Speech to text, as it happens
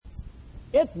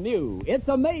It's new. It's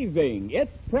amazing.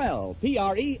 It's Prell,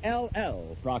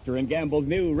 P-R-E-L-L, Procter & Gamble's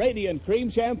new Radiant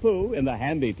Cream Shampoo in the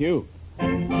handy tube.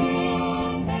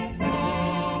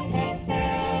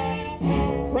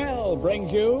 Prell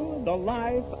brings you The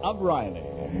Life of Riley.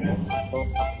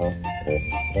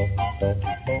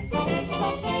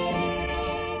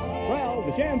 Prell,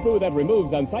 the shampoo that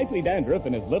removes unsightly dandruff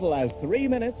in as little as 3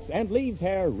 minutes and leaves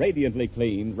hair radiantly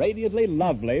clean, radiantly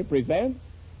lovely, presents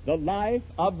The Life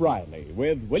of Riley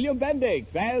with William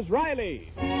Bendix as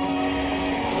Riley.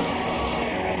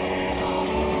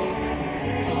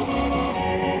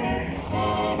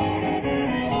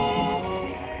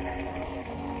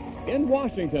 In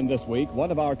Washington this week,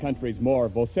 one of our country's more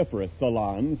vociferous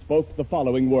salons spoke the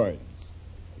following words.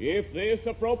 If this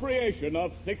appropriation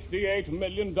of $68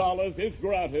 million is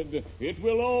granted, it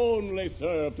will only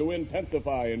serve to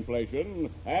intensify inflation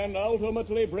and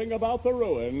ultimately bring about the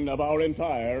ruin of our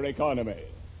entire economy.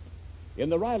 In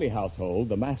the Riley household,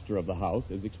 the master of the house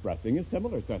is expressing a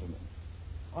similar sentiment.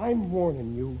 I'm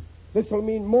warning you. This will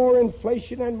mean more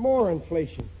inflation and more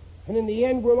inflation. And in the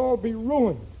end, we'll all be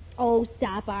ruined. Oh,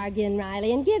 stop arguing,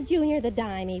 Riley, and give Junior the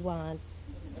dime he wants.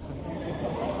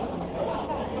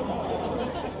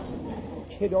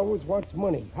 Kid always wants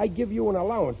money. I give you an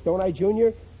allowance, don't I,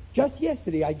 Junior? Just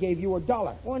yesterday I gave you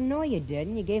 $1. Well, no, you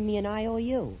didn't. You gave me an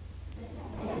IOU.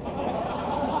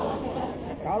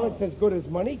 Well, it's as good as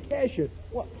money. Cash it.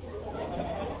 What?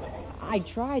 I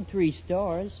tried 3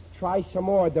 stores. Try some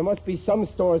more. There must be some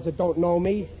stores that don't know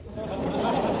me.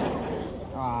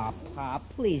 Ah, Pop,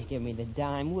 please give me the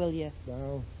dime, will you?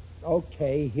 No.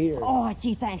 Okay, here. Oh,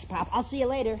 gee, thanks, Pop. I'll see you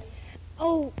later.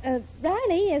 Oh,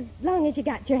 Riley, as long as you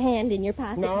got your hand in your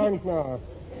pocket. No.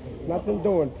 Nothing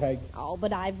doing, Peg. Oh,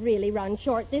 but I've really run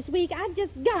short this week. I've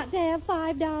just got to have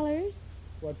 $5.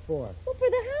 What for? Well, for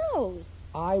the house.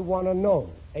 I want to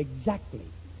know exactly.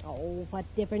 Oh, what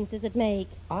difference does it make?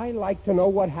 I like to know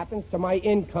what happens to my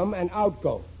income and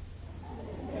outgo,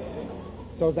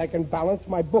 so as I can balance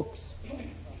my books.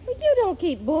 But you don't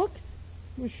keep books.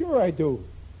 Well, sure I do.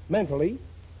 Mentally.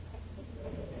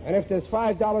 And if there's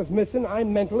 $5 missing,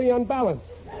 I'm mentally unbalanced.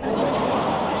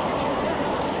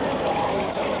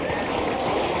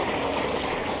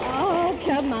 Oh,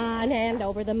 come on, hand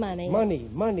over the money.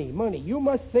 Money. You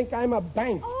must think I'm a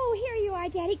bank. Oh, here you are,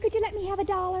 Daddy. Could you let me have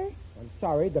 $1? I'm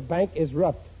sorry, the bank is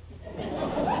rough.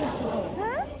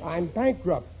 Huh? I'm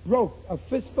bankrupt, broke, a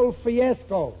fiscal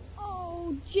fiasco.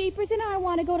 Oh, jeepers, and I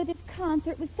want to go to this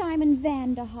concert with Simon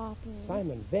Vanderhopper.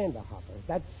 Simon Vanderhopper?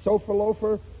 That sofa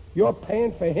loafer? You're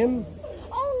paying for him?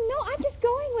 Oh, no, I'm just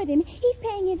going with him. He's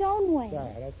paying his own way. Yeah,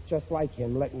 that's just like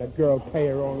him, letting a girl pay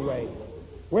her own way.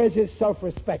 Where's his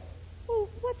self-respect? Well,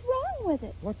 what's wrong with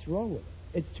it? What's wrong with it?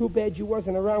 It's too bad you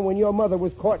wasn't around when your mother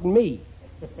was courting me.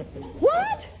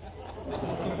 What?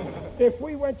 If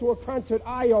we went to a concert,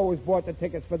 I always bought the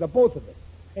tickets for the both of us.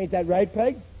 Ain't that right,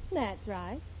 Peg? That's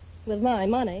right. With my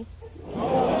money.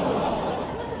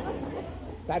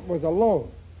 That was a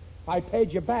loan. I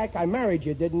paid you back. I married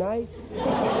you, didn't I?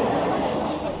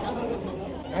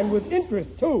 And with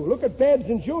interest, too. Look at Babs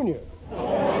and Junior.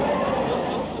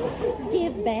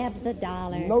 Give Babs the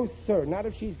 $1. No, sir. Not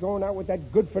if she's going out with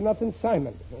that good-for-nothing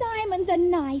Simon. Simon's a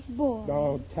nice boy.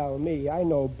 Don't tell me. I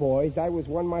know boys. I was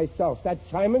one myself. That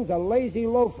Simon's a lazy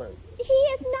loafer. He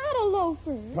is not a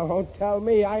loafer. Don't tell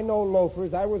me. I know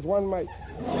loafers. I was one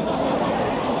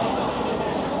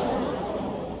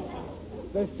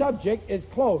The subject is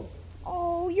closed.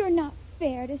 Oh, you're not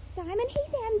fair to Simon.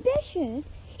 He's ambitious.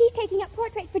 He's taking up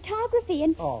portrait photography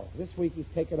and... Oh, this week he's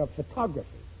taking up photography.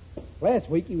 Last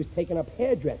week he was taking up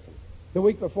hairdressing. The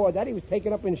week before that he was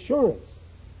taking up insurance.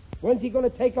 When's he going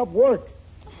to take up work?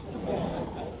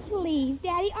 Please,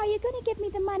 Daddy, are you going to give me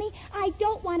the money? I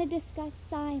don't want to discuss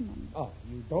Simon. Oh,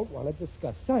 you don't want to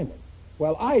discuss Simon.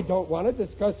 Well, I don't want to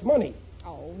discuss money.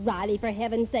 Oh, Riley, for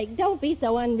heaven's sake, don't be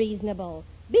so unreasonable.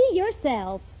 Be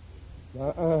yourself.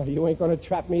 You ain't going to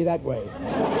trap me that way.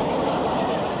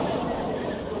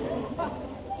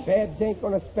 Babs ain't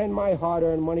going to spend my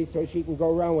hard-earned money so she can go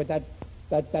around with that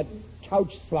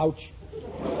couch slouch.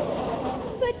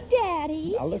 But,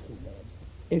 Daddy... Now, listen, Babs.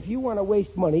 If you want to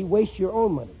waste money, waste your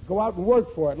own money. Go out and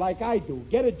work for it like I do.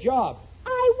 Get a job.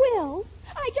 I will.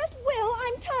 I just will.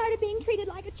 I'm tired of being treated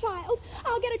like a child.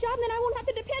 I'll get a job and then I won't have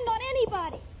to depend on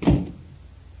anybody.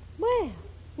 Well,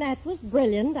 that was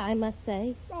brilliant, I must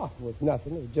say. Oh, it was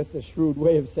nothing. It was just a shrewd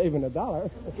way of saving $1.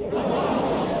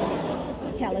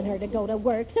 Telling her to go to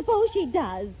work. Suppose she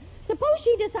does. Suppose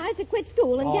she decides to quit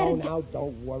school and get a... Oh, now,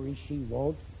 don't worry. She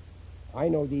won't. I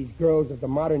know these girls of the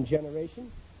modern generation.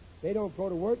 They don't go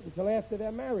to work until after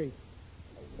they're married.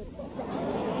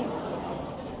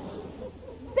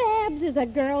 Babs is a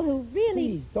girl who really...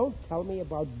 Please, don't tell me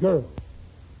about girls.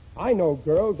 I know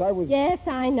girls. Yes,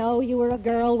 I know. You were a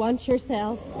girl once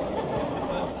yourself.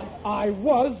 I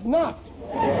was not.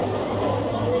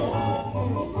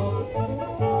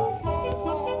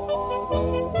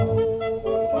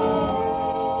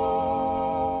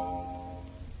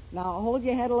 Now, hold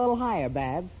your head a little higher,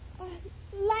 Babs.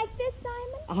 Like this,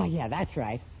 Simon? Oh, yeah, that's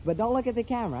right. But don't look at the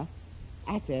camera.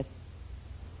 That's it.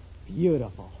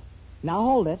 Beautiful. Now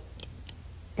hold it.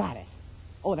 Got it.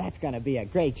 Oh, that's going to be a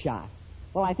great shot.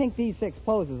 Well, I think these 6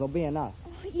 poses will be enough.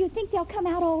 You think they'll come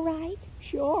out all right?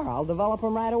 Sure, I'll develop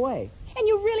them right away. And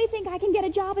you really think I can get a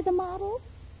job as a model?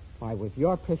 Why, with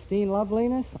your pristine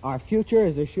loveliness, our future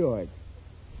is assured.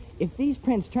 If these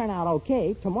prints turn out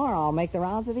okay, tomorrow I'll make the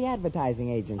rounds of the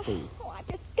advertising agencies. Oh, I've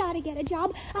just got to get a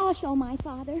job. I'll show my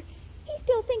father. He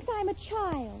still thinks I'm a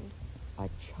child. A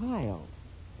child?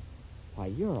 Why,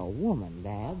 you're a woman,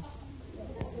 Babs.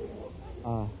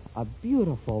 A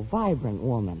beautiful, vibrant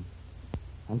woman.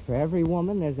 And for every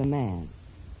woman, there's a man.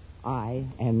 I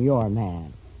am your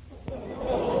man.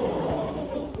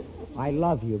 I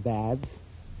love you, Babs.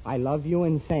 I love you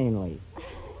insanely.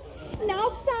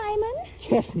 Now, Simon.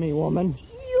 Kiss me, woman.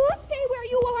 You stay where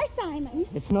you are, Simon.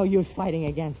 It's no use fighting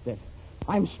against it.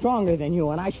 I'm stronger than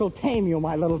you, and I shall tame you,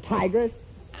 my little tigress.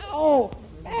 Ow!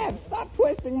 Babs, stop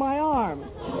twisting my arm.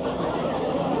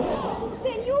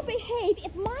 Then you behave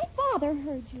if my father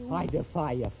heard you. I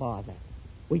defy your father.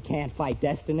 We can't fight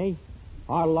destiny.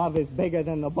 Our love is bigger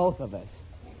than the both of us.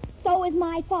 So is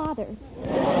my father.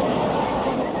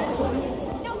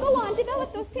 Now, go on.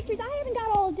 Develop those pictures. I haven't got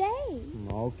all day.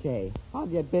 Okay. I'll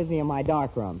get busy in my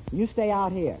darkroom. You stay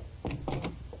out here.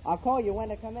 I'll call you when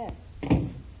to come in.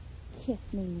 Kiss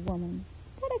me, woman.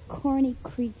 What a corny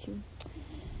creature.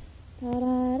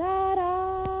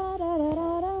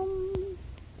 Da-da-da-da-da-da-dum.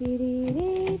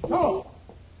 Dee-dee-dee-dee. Oh,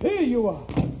 here you are.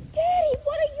 Daddy,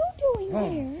 what are you doing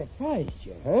here? Surprised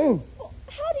you, huh? Well,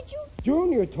 how did you...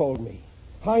 Junior told me.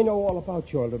 I know all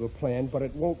about your little plan, but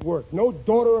it won't work. No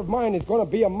daughter of mine is going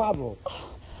to be a model.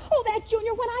 Oh, that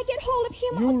Junior, when I get hold of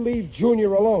him... You leave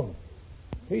Junior alone.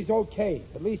 He's okay.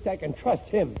 At least I can trust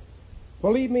him.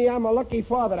 Believe me, I'm a lucky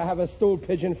father to have a stool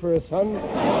pigeon for a son.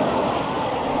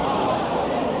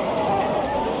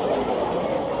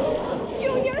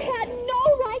 Junior had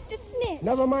no right to snitch.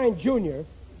 Never mind Junior.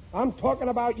 I'm talking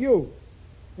about you.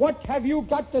 What have you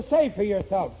got to say for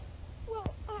yourself? Well,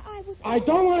 I was... I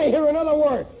don't want to hear another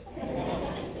word.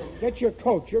 Get your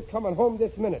coat. You're coming home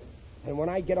this minute. And when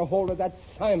I get a hold of that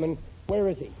Simon, where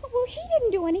is he? Well, he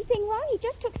didn't do anything wrong. He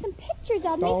just took some pictures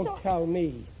of me. Don't tell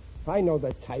me. I know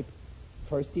the type.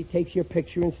 First he takes your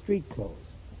picture in street clothes,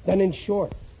 then in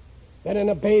shorts, then in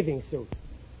a bathing suit.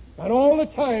 And all the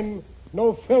time,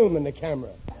 no film in the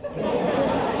camera. Not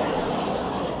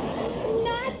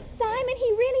Simon.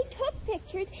 He really took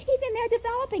pictures. He's in there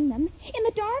developing them in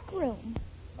the dark room.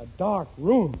 A dark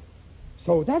room.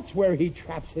 So that's where he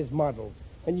traps his models.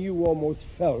 And you almost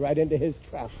fell right into his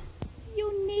trap.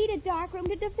 You need a dark room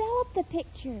to develop the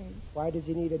pictures. Why does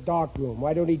he need a dark room?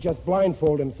 Why don't he just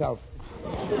blindfold himself?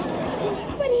 But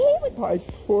he was... My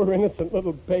poor innocent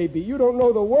little baby. You don't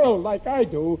know the world like I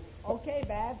do. Okay,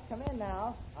 Babs, come in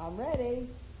now. I'm ready.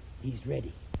 He's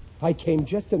ready. I came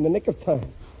just in the nick of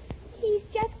time. He's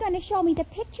just going to show me the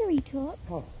picture he took.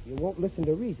 Oh, you won't listen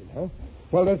to reason, huh?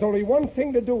 Well, there's only one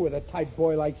thing to do with a tight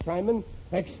boy like Simon.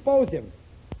 Expose him.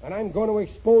 And I'm going to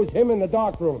expose him in the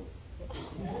dark room.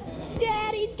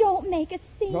 Daddy, don't make a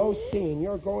scene. No scene.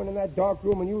 You're going in that dark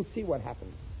room and you'll see what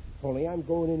happens. Only I'm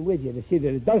going in with you to see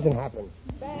that it doesn't happen.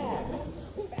 Babs,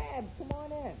 come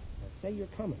on in. Say you're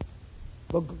coming.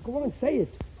 Well, go on, say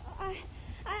it. I'm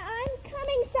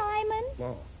coming, Simon.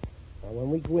 Now,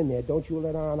 when we go in there, don't you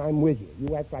let on I'm with you.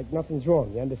 You act like nothing's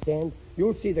wrong, you understand?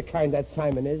 You'll see the kind that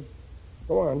Simon is.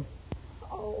 Go on.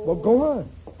 Oh. Well, go on.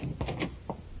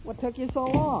 What took you so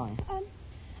long?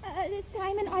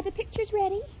 Simon, are the pictures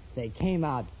ready? They came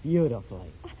out beautifully.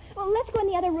 Well, let's go in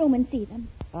the other room and see them.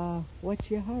 What's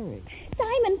your hurry?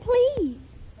 Simon, please.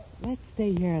 Let's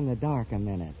stay here in the dark a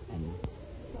minute and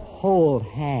hold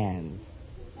hands.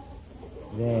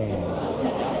 There.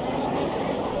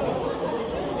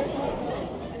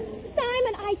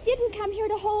 Simon, I didn't come here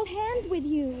to hold hands with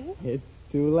you. It's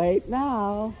too late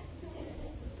now.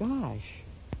 Gosh,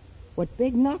 what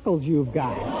big knuckles you've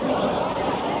got.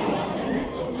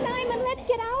 Simon, let's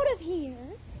get out of here.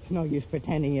 It's no use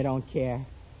pretending you don't care.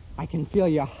 I can feel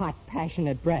your hot,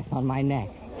 passionate breath on my neck.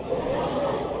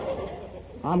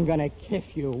 I'm gonna kiss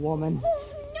you, woman. Oh,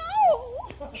 no!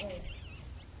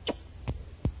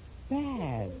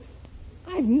 Babs,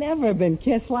 I've never been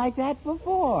kissed like that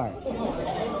before.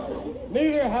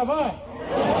 Neither have I.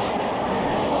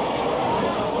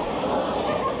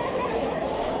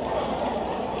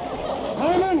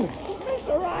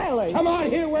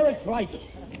 it's like.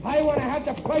 I want to have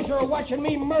the pleasure of watching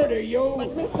me murder you.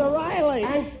 But, Mr. Riley...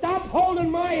 And stop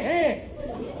holding my hand.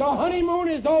 The honeymoon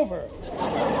is over.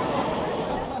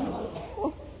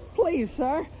 Oh, please,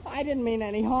 sir. I didn't mean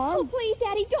any harm. Oh, please,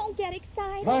 Daddy, don't get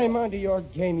excited. I'm onto your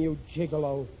game, you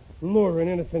gigolo. Luring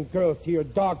innocent girls to your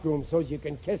darkroom so you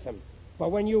can kiss them. But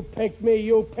when you picked me,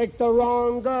 you picked the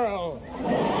wrong girl.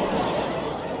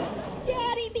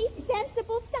 Daddy, be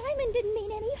sensible. Simon didn't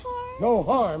mean any harm. No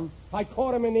harm. I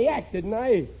caught him in the act, didn't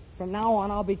I? From now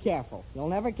on, I'll be careful. You'll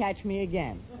never catch me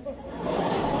again.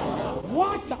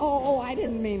 What? Oh, I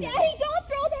didn't mean that. Daddy, don't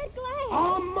throw that glass.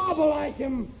 I'll mobilize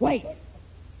him. Wait.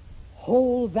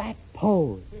 Hold that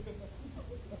pose.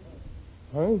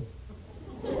 Huh?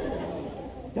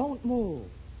 Don't move.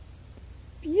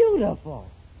 Beautiful.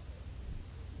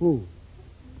 Who?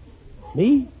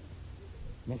 Me?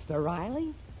 Mr.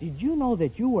 Riley, did you know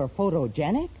that you were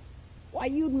photogenic? Why,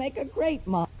 you'd make a great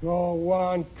mom. Go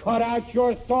on, cut out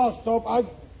your soft soap.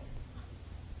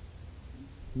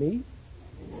 Me?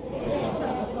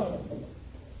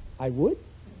 I would?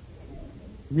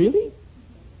 Really?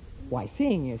 Why,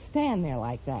 seeing you stand there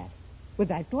like that, with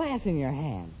that glass in your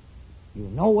hand, you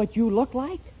know what you look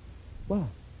like? What?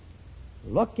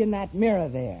 Look in that mirror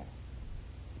there.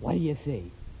 What do you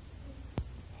see?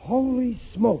 Holy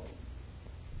smoke.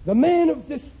 The man of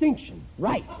distinction.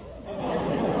 Right.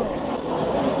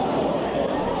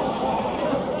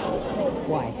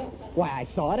 Why, I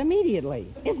saw it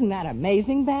immediately. Isn't that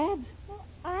amazing, Babs? Well,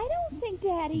 I don't think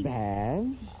Daddy...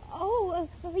 Babs? Oh,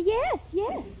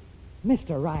 yes.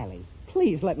 Mr. Riley,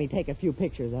 please let me take a few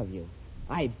pictures of you.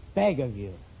 I beg of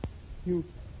you. You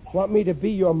want me to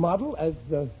be your model as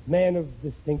the man of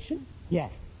distinction?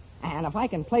 Yes. And if I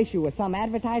can place you with some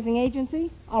advertising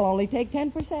agency, I'll only take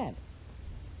 10%.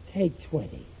 Take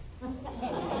 20.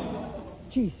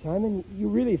 Gee, Simon, you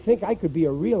really think I could be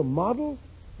a real model?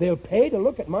 They'll pay to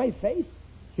look at my face?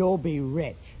 You'll be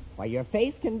rich. Why, your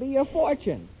face can be your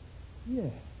fortune. Yeah.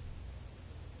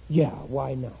 Yeah,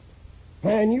 why not?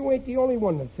 And you ain't the only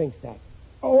one that thinks that.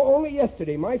 Oh, only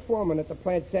yesterday, my foreman at the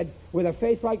plant said, with a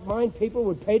face like mine, people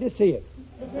would pay to see it.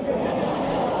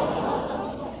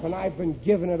 And I've been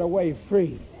giving it away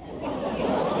free.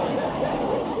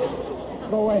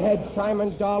 Go ahead,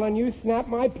 Simon, darling. You snap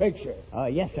my picture.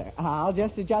 Yes, sir. I'll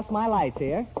just adjust my lights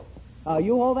here.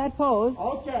 You hold that pose.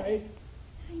 Okay.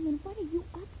 Simon, what are you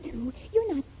up to?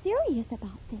 You're not serious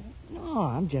about this. No,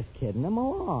 I'm just kidding him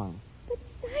along. But,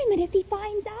 Simon, if he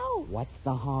finds out... What's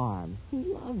the harm? He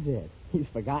loves it. He's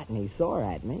forgotten he's sore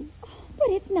at me. Oh, but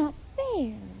it's not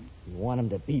fair. You want him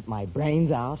to beat my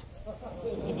brains out?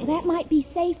 That might be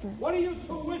safer. What are you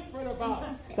two whispering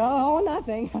about? Oh,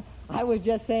 nothing. I was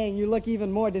just saying you look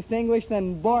even more distinguished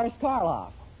than Boris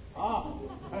Karloff. Ah,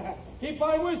 keep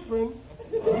on whispering.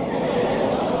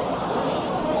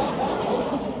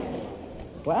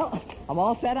 Well, I'm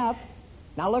all set up.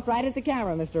 Now look right at the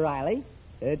camera, Mr. Riley.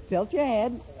 Tilt your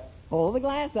head. Hold the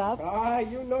glass up. Ah,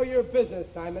 you know your business,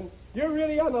 Simon. You're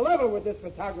really on the level with this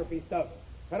photography stuff.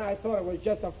 And I thought it was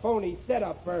just a phony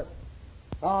setup for...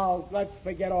 Oh, let's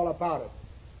forget all about it.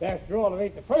 After all, it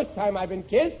ain't the first time I've been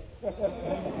kissed.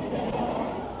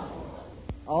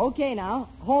 Okay, now,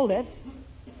 hold it.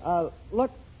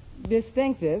 Look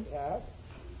distinctive. Yeah.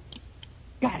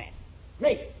 Got it.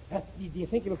 Great. Do you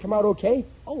think it'll come out okay?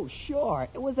 Oh, sure.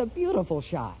 It was a beautiful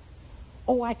shot.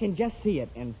 Oh, I can just see it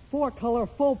in 4-color,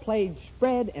 full-page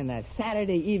spread in the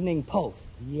Saturday Evening Post.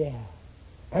 Yeah.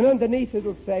 And underneath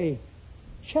it'll say,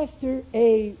 Chester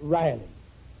A. Riley,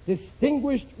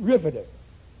 distinguished riveter,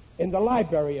 in the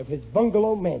library of his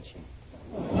bungalow mansion.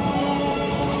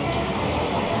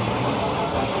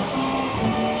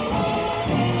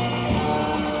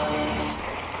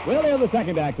 We'll hear the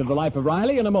second act of The Life of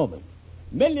Riley in a moment.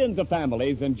 Millions of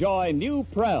families enjoy new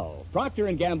Prell, Procter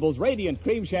 & Gamble's Radiant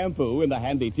Cream Shampoo in the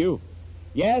handy tube.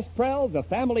 Yes, Prell's a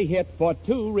family hit for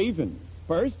 2 reasons.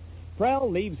 First, Prell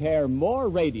leaves hair more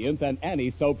radiant than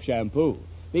any soap shampoo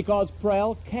because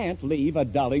Prell can't leave a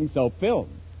dulling soap film.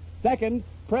 Second,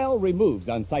 Prell removes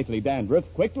unsightly dandruff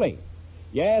quickly.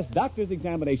 Yes, doctors'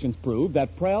 examinations prove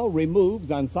that Prell removes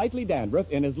unsightly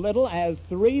dandruff in as little as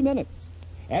 3 minutes,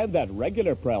 and that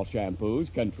regular Prell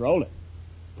shampoos control it.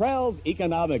 Prell's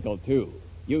economical, too.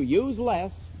 You use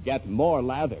less, get more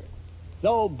lather.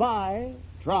 So buy,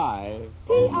 try.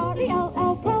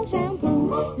 P-R-E-L-L, Prell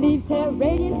shampoo. Leaves hair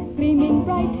radiant, gleaming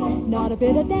bright. Not a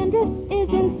bit of dandruff is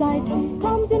in sight.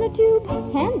 Comes in a tube,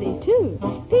 handy too.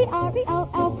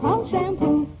 P-R-E-L-L, Prell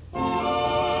shampoo.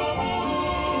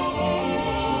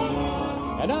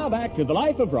 And now back to The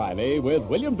Life of Riley with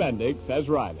William Bendix as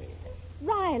Riley.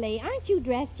 Riley, aren't you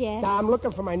dressed yet? I'm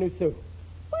looking for my new suit.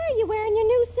 What are you wearing your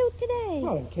new suit today?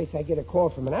 Well, in case I get a call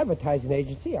from an advertising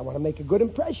agency, I want to make a good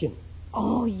impression.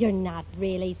 Oh, you're not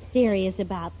really serious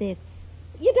about this.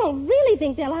 You don't really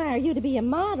think they'll hire you to be a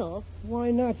model? Why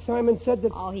not? Simon said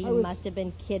that Oh, he I was... must have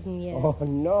been kidding you. Oh,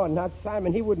 no, not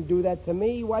Simon. He wouldn't do that to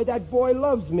me. Why, that boy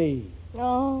loves me.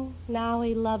 Oh, now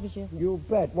he loves you. You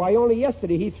bet. Why, only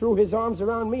yesterday he threw his arms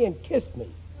around me and kissed me.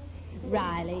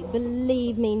 Riley,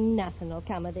 believe me, nothing will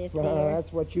come of this, dear.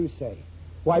 That's what you say.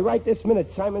 Why, right this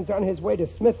minute, Simon's on his way to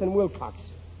Smith & Wilcox.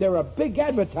 They're a big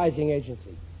advertising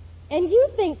agency. And you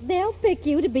think they'll pick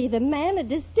you to be the man of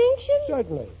distinction?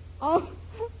 Certainly. Oh,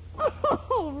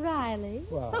 Riley.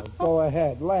 Well, go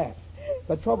ahead, laugh.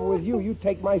 The trouble with you, you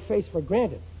take my face for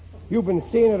granted. You've been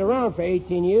seeing it around for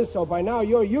 18 years, so by now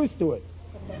you're used to it.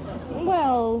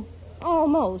 Well,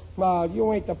 almost. Well,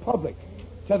 you ain't the public.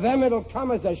 To them, it'll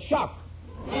come as a shock.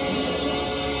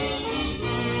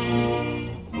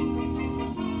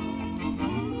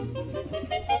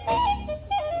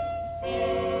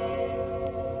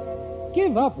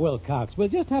 Give up, Wilcox. We'll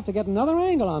just have to get another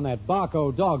angle on that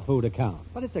Barco dog food account.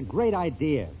 But it's a great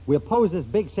idea. We'll pose this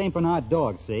big St. Bernard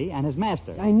dog, see, and his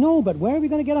master. I know, but where are we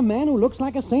going to get a man who looks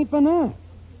like a St. Bernard?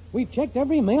 We've checked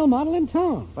every male model in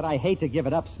town. But I hate to give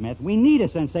it up, Smith. We need a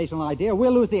sensational idea.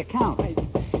 We'll lose the account.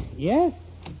 Yes?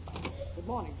 Good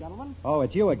morning, gentlemen. Oh,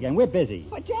 it's you again. We're busy.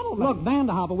 But, gentlemen... Look,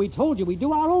 Vanderhopper, we told you we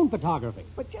do our own photography.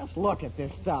 But just look at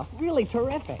this stuff. Really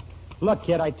terrific. Look,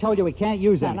 kid, I told you we can't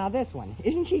use him. Now, this one.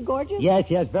 Isn't she gorgeous? Yes,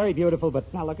 very beautiful,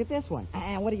 but... Now, look at this one.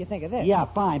 And what do you think of this? Yeah,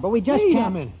 fine, but we just Wait can't... a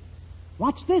minute.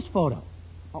 Watch this photo.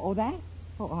 Oh, that?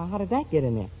 Oh, how did that get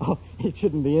in there? Oh, it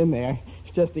shouldn't be in there.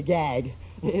 It's just a gag.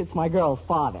 It's my girl's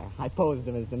father. I posed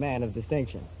him as the man of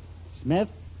distinction. Smith,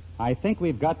 I think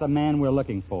we've got the man we're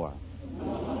looking for.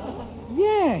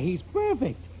 Yeah, he's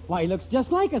perfect. Why, he looks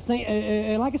just like a saint.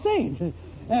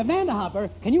 Vanderhopper,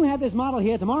 can you have this model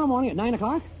here tomorrow morning at 9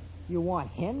 o'clock? You want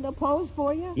him to pose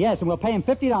for you? Yes, and we'll pay him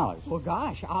 $50. Well,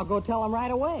 gosh, I'll go tell him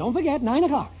right away. Don't forget, 9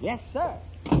 o'clock. Yes, sir.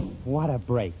 What a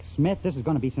break. Smith, this is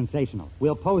going to be sensational.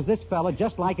 We'll pose this fella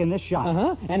just like in this shot.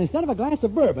 Uh-huh. And instead of a glass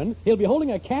of bourbon, he'll be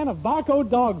holding a can of Barco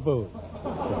dog food.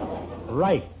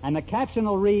 Right. And the caption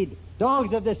will read,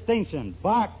 Dogs of Distinction,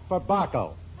 bark for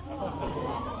Barco.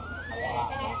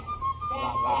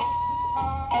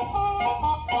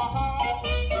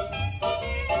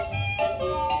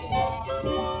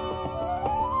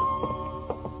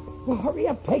 Well, hurry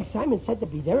up, Peg. Simon said to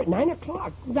be there at 9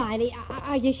 o'clock. Riley,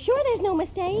 are you sure there's no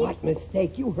mistake? What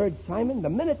mistake? You heard Simon. The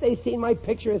minute they seen my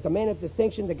picture as the man of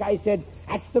distinction, the guy said,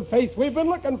 that's the face we've been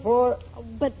looking for.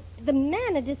 But the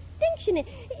man of distinction,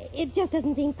 it just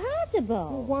doesn't seem Well,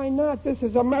 possible. why not? This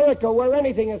is America, where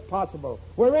anything is possible.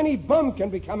 Where any bum can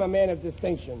become a man of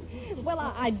distinction. Well,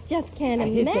 I just can't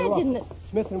Here's their imagine office,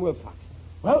 Smith & Wilcox.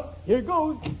 Well, here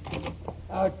goes.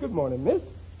 Good morning, miss.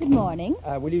 Good morning.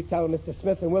 Will you tell Mr.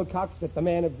 Smith & Wilcox that the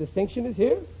man of distinction is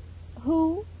here?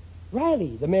 Who?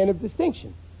 Riley, the man of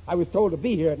distinction. I was told to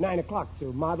be here at 9 o'clock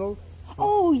to model.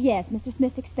 Oh, yes, Mr.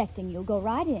 Smith's expecting you. Go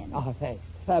right in. Oh, thanks.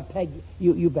 Peg,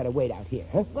 you better wait out here,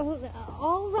 huh? Well,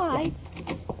 all right.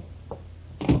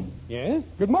 Yes?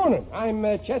 Good morning. I'm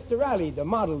Chester Riley, the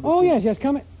model. Oh, yes,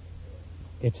 come in.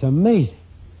 It's amazing.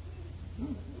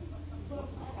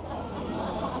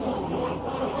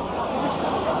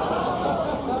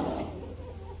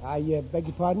 I beg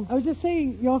your pardon? I was just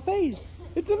saying, your face.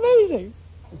 It's amazing.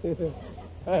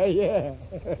 Yeah.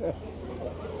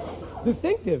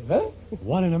 Distinctive, huh?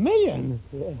 1 in a million.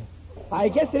 Yeah. I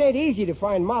guess it ain't easy to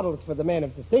find models for the man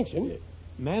of distinction.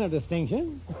 Man of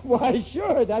distinction? Why,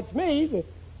 sure, that's me.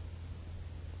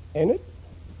 Ain't it?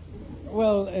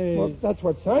 Well, Well, that's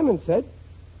what Simon said.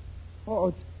 Oh,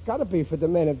 it's got to be for the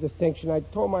man of distinction. I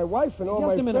told my wife and all my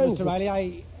just a minute, friends. Mr.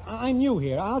 Riley. I'm new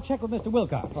here. I'll check with Mr.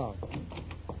 Wilcox. Oh.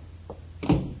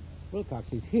 Wilcox,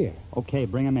 he's here. Okay,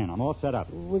 bring him in. I'm all set up.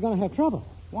 We're going to have trouble.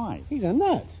 Why? He's a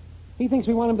nut. He thinks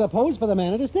we want him to pose for the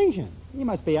man of distinction. He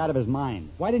must be out of his mind.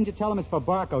 Why didn't you tell him it's for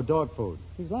Barco dog food?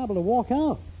 He's liable to walk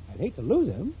out. I'd hate to lose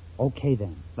him. Okay,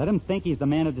 then. Let him think he's the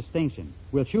man of distinction.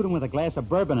 We'll shoot him with a glass of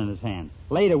bourbon in his hand.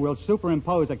 Later, we'll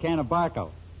superimpose a can of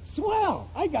Barco. Swell.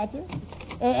 I got you.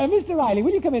 Mr. Riley,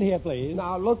 will you come in here, please?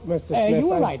 Now, look, Mr. Smith. You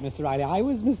were right, Mr. Riley. I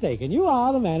was mistaken. You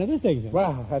are the man of distinction.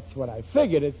 Well, that's what I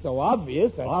figured. It's so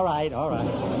obvious. All right.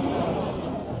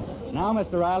 Now,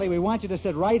 Mr. Riley, we want you to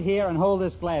sit right here and hold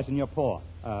this glass in your paw.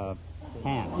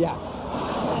 Hand. Yeah.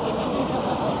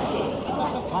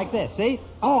 Like this, see?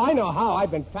 Oh, I know how.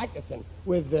 I've been practicing.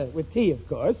 With tea, of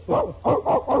course.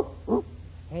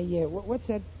 Hey, what's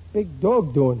that big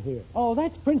dog doing here? Oh,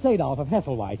 that's Prince Adolf of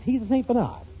Hesselweiss. He's a St.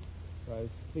 Bernard. Is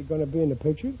he going to be in the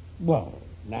picture? Well,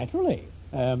 naturally.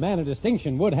 A man of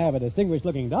distinction would have a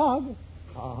distinguished-looking dog.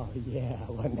 Oh, yeah,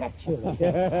 well, naturally.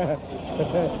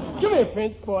 Come here,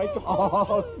 Prince, boy.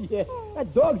 Oh, yeah.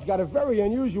 That dog's got a very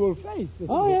unusual face.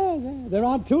 Oh, yeah. There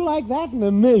aren't two like that in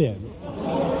a million.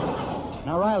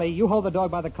 Now, Riley, you hold the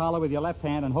dog by the collar with your left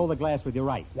hand and hold the glass with your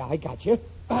right. Yeah, I got you.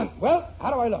 Well,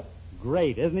 how do I look?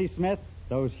 Great, isn't he, Smith?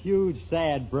 Those huge,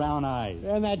 sad brown eyes.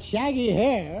 And that shaggy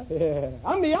hair. Yeah,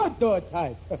 I'm the outdoor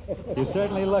type. You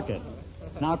certainly look it.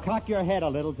 Now, cock your head a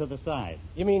little to the side.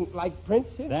 You mean like Prince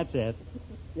here? That's it.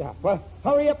 Yeah, well,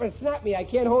 hurry up and snap me. I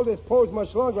can't hold this pose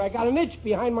much longer. I got an itch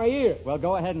behind my ear. Well,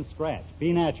 go ahead and scratch.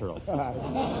 Be natural.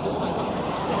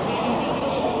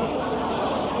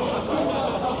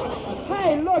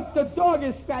 Hey, look, the dog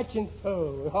is scratching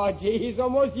too. Oh, gee, he's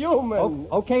almost human. Oh,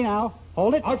 okay, now.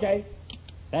 Hold it. Okay.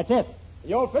 That's it.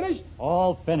 You all finished?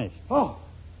 All finished. Oh,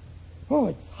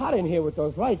 it's hot in here with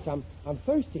those lights. I'm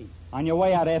thirsty. On your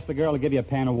way out, ask the girl to give you a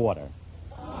pan of water.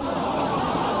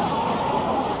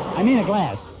 I mean a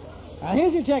glass.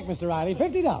 Here's your check, Mr. Riley.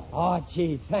 $50. Oh,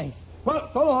 gee, thanks. Well,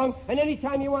 so long. And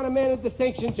anytime you want a man of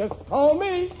distinction, just call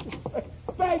me.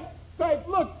 Babe,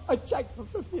 look, a check for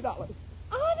 $50.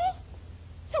 Honest?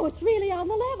 So it's really on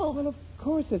the level. Well, of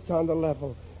course it's on the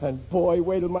level. And boy,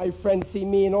 wait till my friends see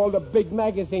me in all the big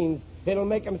magazines. It'll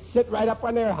make them sit right up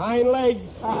on their hind legs.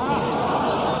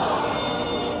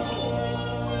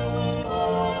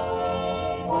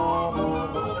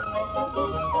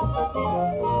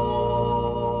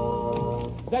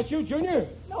 That you, Junior?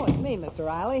 No, it's me, Mr.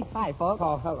 Riley. Hi, folks.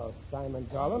 Oh, hello, Simon,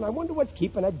 darling. I wonder what's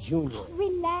keeping a Junior.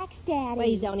 Relax, Daddy. Well,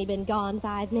 he's only been gone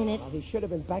 5 minutes. Well, he should have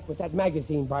been back with that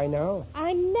magazine by now.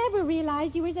 I never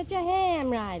realized you were such a ham,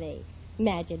 Riley.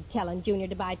 Imagine telling Junior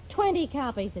to buy 20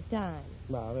 copies a time.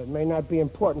 Well, it may not be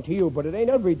important to you, but it ain't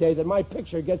every day that my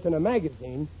picture gets in a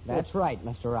magazine. That's right,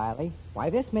 Mr. Riley. Why,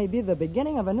 this may be the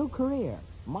beginning of a new career.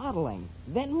 Modeling,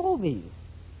 then movies,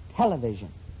 television.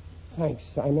 Thanks,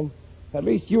 Simon. At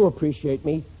least you appreciate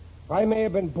me. I may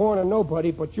have been born a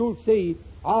nobody, but you'll see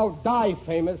I'll die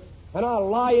famous, and I'll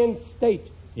lie in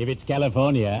state. If it's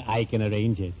California, I can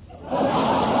arrange it.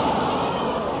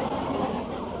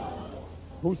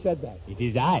 Who said that? It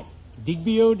is I,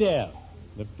 Digby Odell,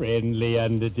 the friendly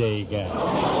undertaker.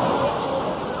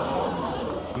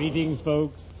 Greetings,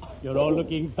 folks. You're all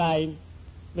looking fine.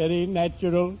 Very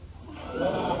natural.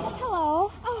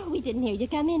 Hello. Oh, we didn't hear you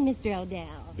come in, Mr.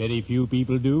 Odell. Very few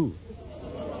people do.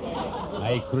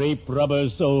 I crepe rubber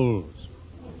soles.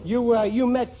 You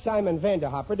met Simon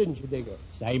Vanderhopper, didn't you, Digger?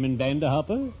 Simon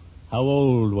Vanderhopper? How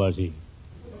old was he?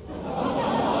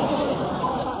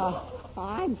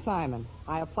 I'm Simon.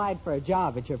 I applied for a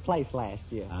job at your place last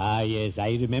year. Ah, yes, I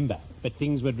remember. But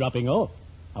things were dropping off.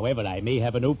 However, I may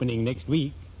have an opening next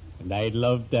week, and I'd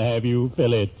love to have you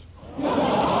fill it.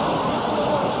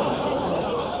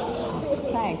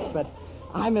 Thanks, but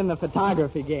I'm in the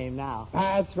photography game now.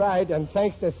 That's right, and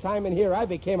thanks to Simon here, I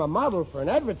became a model for an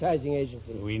advertising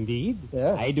agency. Oh, indeed?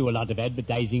 Yeah. I do a lot of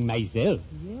advertising myself.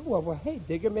 Yeah, well, hey,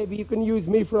 Digger, maybe you can use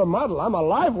me for a model. I'm a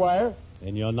live wire.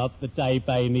 Then you're not the type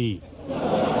I need.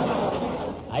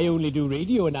 I only do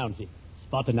radio announcing.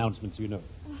 Spot announcements, you know.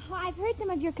 Oh, I've heard some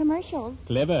of your commercials.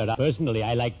 Clever. Personally,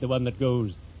 I like the one that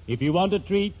goes, if you want a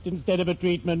treat instead of a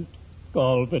treatment,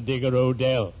 call for Digger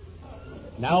Odell.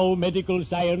 Now medical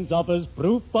science offers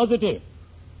proof positive.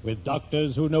 With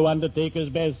doctors who know undertakers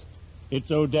best,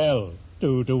 it's Odell,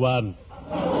 2-1.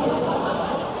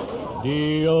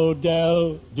 D.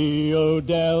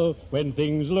 Odell, when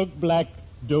things look black,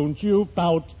 don't you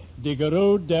pout. Digger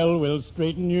Odell will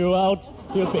straighten you out.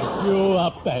 He'll pick you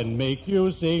up and make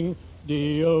you sing.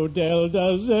 D. Odell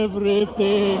does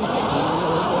everything.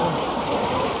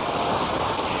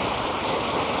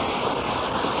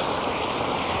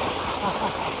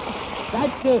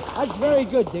 That's very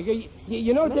good, Digger.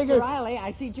 You know, Mr. Digger... Riley,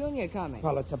 I see Junior coming.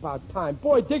 Well, it's about time.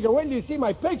 Boy, Digger, when do you see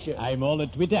my picture? I'm all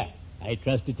at Twitter. I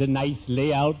trust it's a nice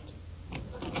layout.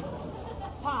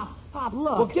 Pop,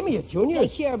 look. Well, give me a Junior.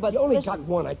 Yeah, sure, but you only listen. got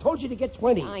one. I told you to get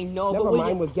 20. I know, Never but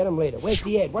mind, we'll get them later. Where's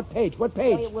the ad? What page? What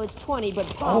page? Well, it's 20, but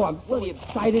Pop... Oh, I'm so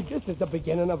excited. This is the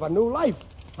beginning of a new life.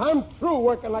 I'm through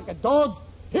working like a dog.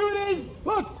 Here it is.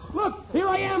 Look. Here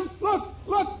I am. Look.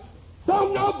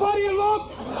 Don't nobody look.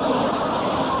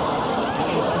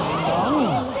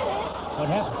 What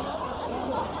happened?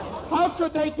 How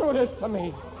could they do this to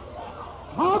me?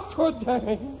 How could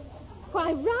they?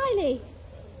 Why, Riley,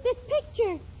 this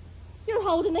picture. You're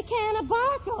holding a can of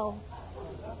Barco.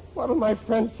 What'll my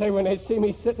friends say when they see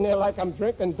me sitting there like I'm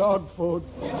drinking dog food?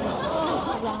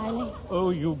 Oh, Riley.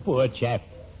 Oh, you poor chap.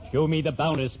 Show me the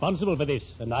bound responsible for this,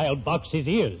 and I'll box his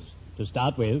ears, to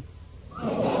start with.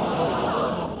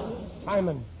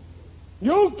 Simon,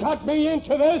 You got me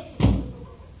into this!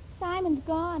 Simon's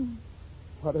gone.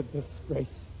 What a disgrace.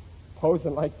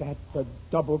 Posing like that, the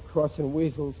double-crossing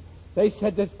weasels. They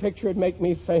said this picture would make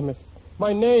me famous.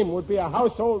 My name would be a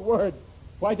household word.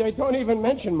 Why, they don't even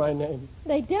mention my name.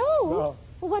 They don't? No.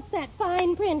 Well, what's that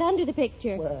fine print under the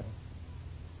picture? Where?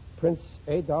 Prince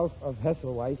Adolf of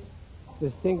Hesselweiss,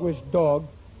 distinguished dog,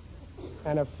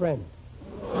 and a friend.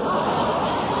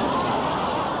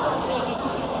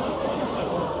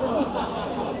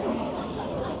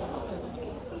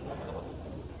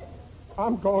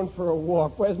 I'm going for a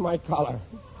walk. Where's my collar?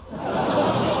 The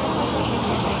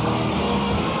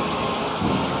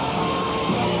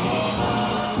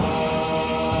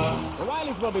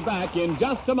Rileys will be back in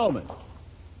just a moment.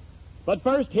 But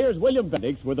first, here's William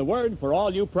Bendix with a word for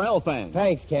all you Prell fans.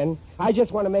 Thanks, Ken. I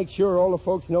just want to make sure all the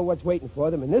folks know what's waiting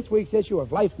for them in this week's issue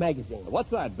of Life magazine.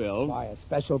 What's that, Bill? Why, a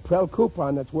special Prell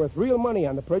coupon that's worth real money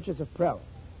on the purchase of Prell.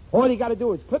 All you got to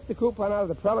do is clip the coupon out of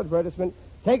the Prell advertisement,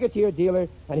 take it to your dealer,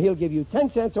 and he'll give you 10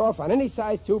 cents off on any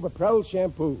size tube of Prell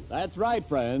shampoo. That's right,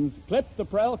 friends. Clip the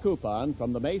Prell coupon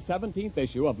from the May 17th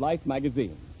issue of Life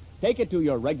magazine. Take it to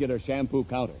your regular shampoo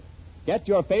counter. Get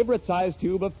your favorite size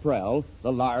tube of Prell,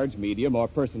 the large, medium, or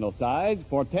personal size,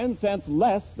 for 10 cents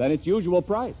less than its usual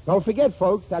price. Don't forget,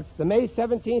 folks, that's the May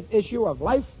 17th issue of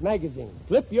Life magazine.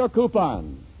 Clip your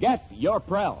coupon. Get your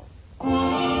Prell.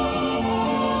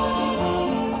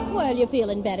 Well, you're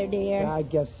feeling better, dear. I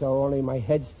guess so, only my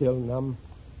head's still numb.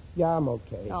 Yeah, I'm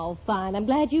okay. Oh, fine. I'm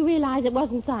glad you realized it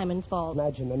wasn't Simon's fault.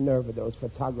 Imagine the nerve of those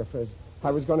photographers. I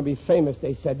was going to be famous,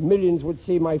 they said. Millions would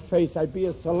see my face. I'd be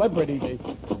a celebrity.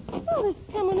 Oh, there's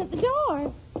someone at the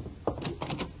door.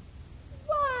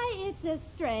 Why, it's a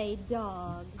stray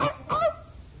dog.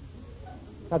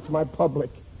 That's my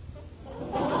public.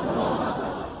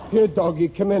 Here, doggy,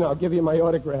 come in. I'll give you my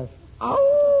autograph.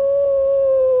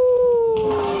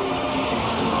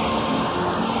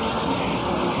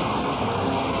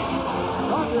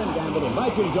 Procter & Gamble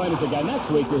invite you to join us again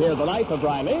next week to hear The Life of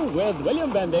Riley with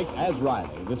William Bendix as Riley.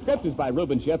 The script is by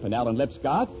Reuben Schiff and Alan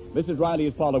Lipscott. Mrs. Riley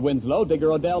is Paula Winslow.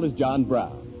 Digger Odell is John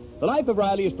Brown. The Life of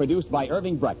Riley is produced by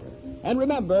Irving Brecker. And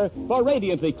remember, for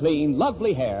radiantly clean,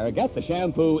 lovely hair, get the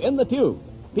shampoo in the tube.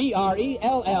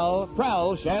 P-R-E-L-L,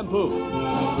 Prell Shampoo.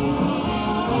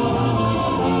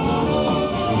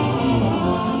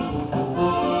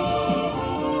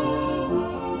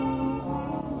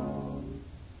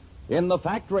 In the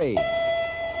factory,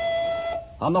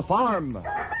 on the farm,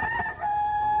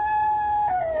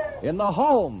 in the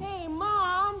home. Hey,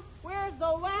 Mom, where's the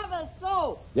lava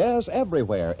soap? Yes,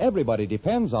 everywhere. Everybody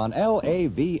depends on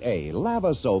L-A-V-A,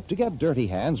 Lava Soap, to get dirty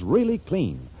hands really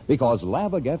clean. Because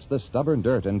Lava gets the stubborn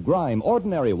dirt and grime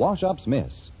ordinary wash-ups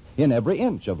miss. In every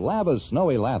inch of Lava's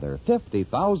snowy lather,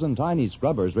 50,000 tiny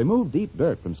scrubbers remove deep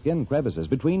dirt from skin crevices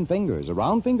between fingers,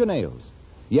 around fingernails.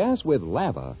 Yes, with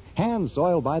Lava, hands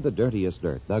soiled by the dirtiest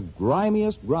dirt, the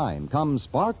grimiest grime, comes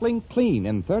sparkling clean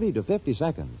in 30 to 50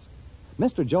 seconds.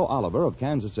 Mr. Joe Oliver of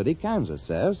Kansas City, Kansas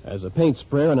says, As a paint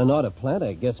sprayer and an auto plant,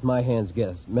 I guess my hands get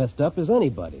as messed up as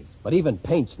anybody's. But even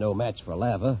paint's no match for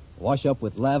Lava. Wash up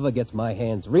with Lava gets my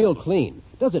hands real clean.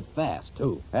 Does it fast,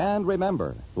 too. And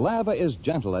remember, Lava is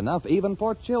gentle enough even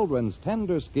for children's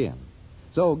tender skin.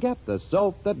 So get the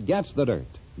soap that gets the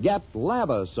dirt. Get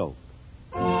Lava Soap.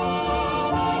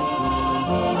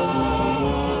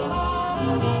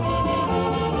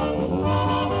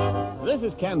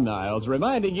 This is Ken Niles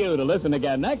reminding you to listen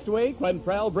again next week when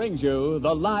Prell brings you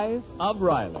The Life of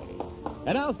Riley.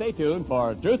 And now stay tuned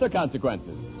for Truth or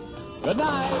Consequences. Good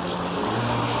night.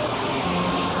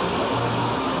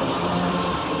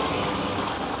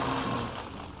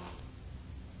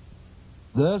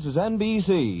 This is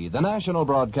NBC, the national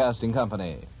broadcasting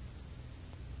company.